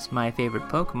podcast, My Favorite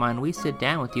Pokemon, we sit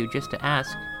down with you just to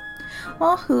ask,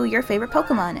 well, who your favorite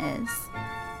Pokemon is.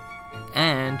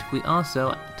 And we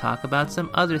also talk about some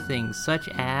other things, such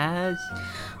as...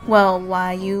 well,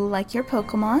 why you like your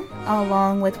Pokemon,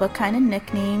 along with what kind of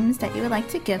nicknames that you would like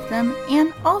to give them,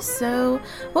 and also,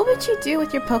 what would you do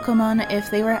with your Pokemon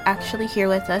if they were actually here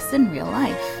with us in real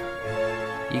life?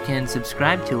 You can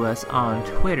subscribe to us on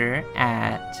Twitter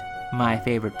at My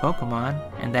Favorite Pokemon,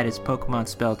 and that is Pokemon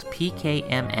spelled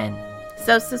PKMN.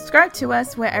 So subscribe to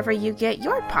us wherever you get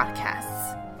your podcasts.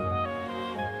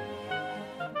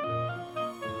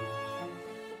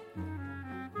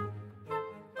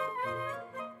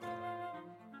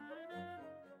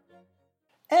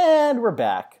 And we're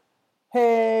back.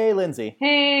 Hey, Lindsay.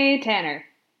 Hey, Tanner.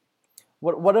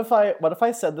 What if I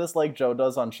said this like Joe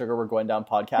does on Sugar We're Going Down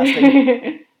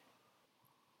podcasting?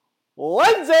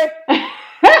 Lindsay!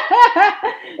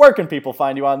 Where can people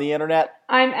find you on the internet?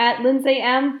 I'm at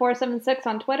LindsayM476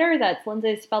 on Twitter. That's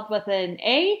Lindsay spelled with an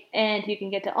A. And you can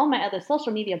get to all my other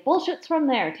social media bullshits from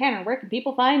there. Tanner, where can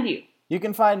people find you? You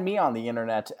can find me on the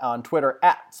internet on Twitter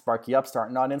at SparkyUpstart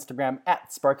and on Instagram at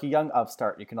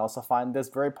SparkyYoungUpstart. You can also find this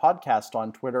very podcast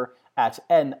on Twitter at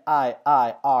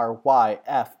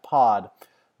NIIRYFpod.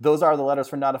 Those are the letters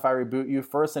for Not If I Reboot You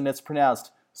First, and it's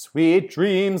pronounced, sweet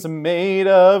dreams are made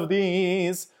of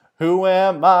these. Who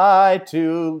am I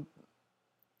to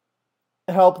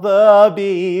help the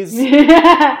bees?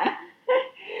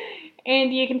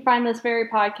 And you can find this very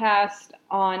podcast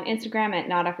on Instagram at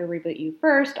Not If I Reboot You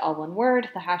First, all one word.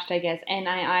 The hashtag is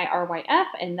NIIRYF,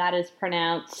 and that is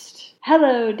pronounced,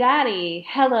 hello, daddy,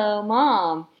 hello,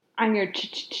 mom. I'm your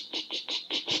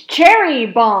cherry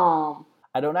bomb.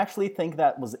 I don't actually think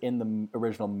that was in the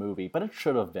original movie, but it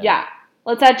should have been. Yeah,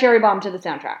 let's add cherry bomb to the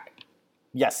soundtrack.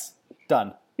 Yes,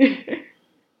 done.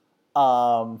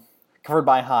 Covered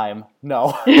by Haim.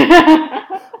 No.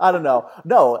 I don't know.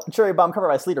 No, Cherry Bomb covered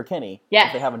by Sleater Kinney. Yes.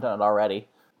 If they haven't done it already.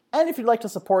 And if you'd like to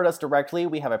support us directly,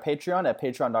 we have a Patreon at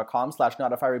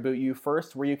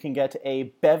patreon.com/notifirebootyoufirst, where you can get a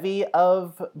bevy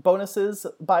of bonuses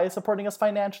by supporting us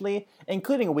financially,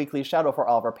 including a weekly shout out for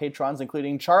all of our patrons,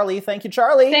 including Charlie. Thank you,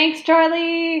 Charlie. Thanks,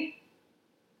 Charlie.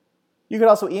 You can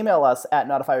also email us at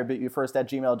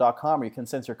notifirebootyoufirst@gmail.com, where you can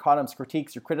send your comments,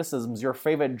 critiques, your criticisms, your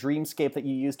favorite dreamscape that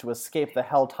you use to escape the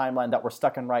hell timeline that we're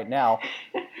stuck in right now.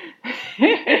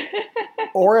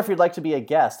 Or if you'd like to be a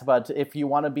guest, but if you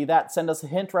want to be that, send us a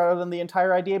hint rather than the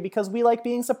entire idea, because we like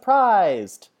being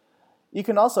surprised. You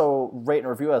can also rate and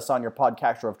review us on your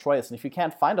podcatcher of choice, and if you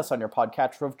can't find us on your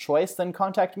podcatcher of choice, then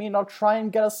contact me and I'll try and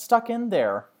get us stuck in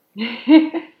there.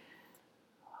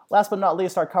 Last but not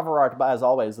least, our cover art, as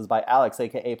always, is by Alex,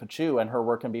 aka Pachu, and her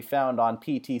work can be found on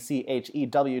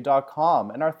ptchew.com.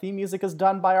 And our theme music is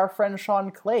done by our friend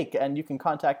Sean Clake, and you can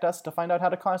contact us to find out how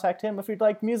to contact him if you'd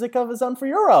like music of his own for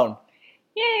your own.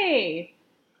 Yay!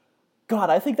 God,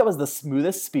 I think that was the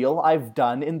smoothest spiel I've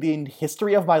done in the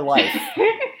history of my life.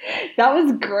 That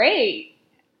was great.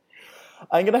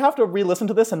 I'm going to have to re-listen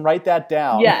to this and write that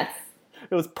down. Yes.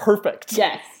 It was perfect.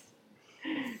 Yes.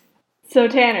 So,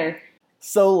 Tanner.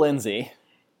 So, Lindsay.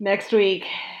 Next week.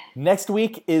 Next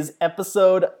week is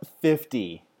episode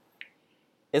 50.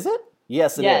 Is it?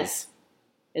 Yes, it is.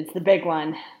 It's the big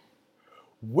one.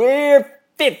 We're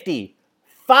 50.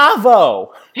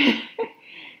 5-0.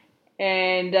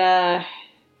 And,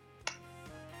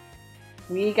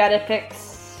 we gotta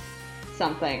fix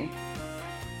something.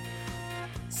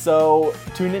 So,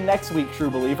 tune in next week, true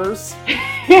believers.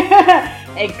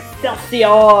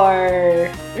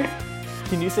 Excelsior!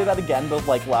 Can you say that again, but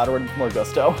like louder and more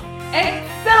gusto?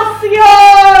 Excelsior!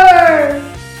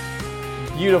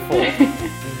 Beautiful.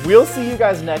 We'll see you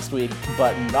guys next week,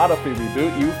 but not if we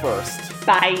reboot you first.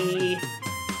 Bye.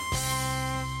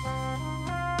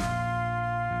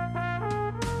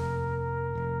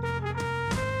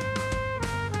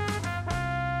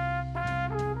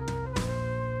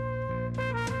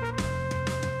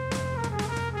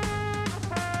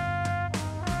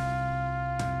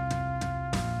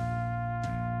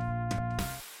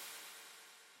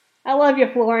 I love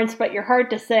you, Florence, but you're hard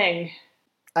to sing.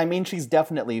 I mean, she's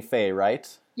definitely Faye, right?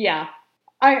 Yeah.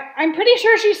 I'm pretty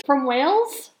sure she's from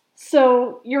Wales,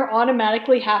 so you're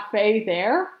automatically half Fae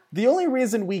there. The only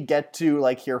reason we get to,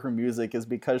 hear her music is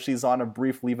because she's on a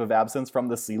brief leave of absence from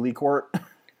the Sealy court.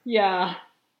 Yeah.